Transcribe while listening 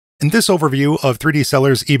In this overview of 3D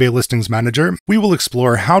Seller's eBay Listings Manager, we will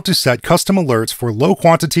explore how to set custom alerts for low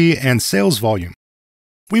quantity and sales volume.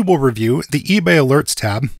 We will review the eBay Alerts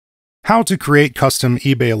tab, how to create custom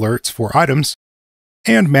eBay alerts for items,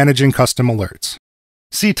 and managing custom alerts.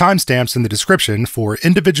 See timestamps in the description for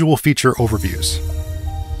individual feature overviews.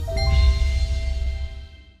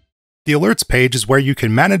 The Alerts page is where you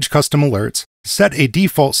can manage custom alerts, set a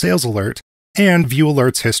default sales alert, and view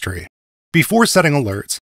alerts history. Before setting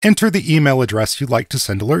alerts, enter the email address you'd like to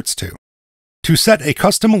send alerts to. To set a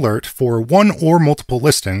custom alert for one or multiple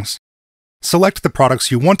listings, select the products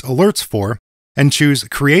you want alerts for and choose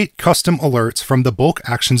Create Custom Alerts from the Bulk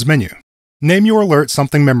Actions menu. Name your alert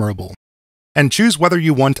something memorable, and choose whether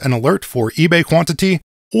you want an alert for eBay quantity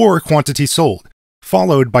or quantity sold,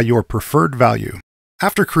 followed by your preferred value.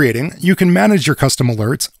 After creating, you can manage your custom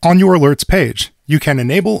alerts on your alerts page. You can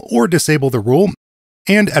enable or disable the rule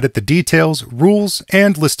and edit the details, rules,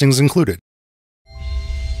 and listings included.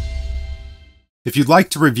 If you'd like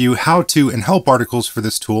to review how-to and help articles for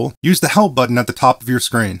this tool, use the Help button at the top of your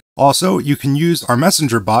screen. Also, you can use our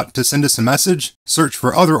Messenger bot to send us a message, search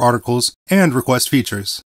for other articles, and request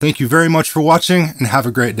features. Thank you very much for watching, and have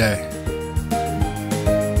a great day.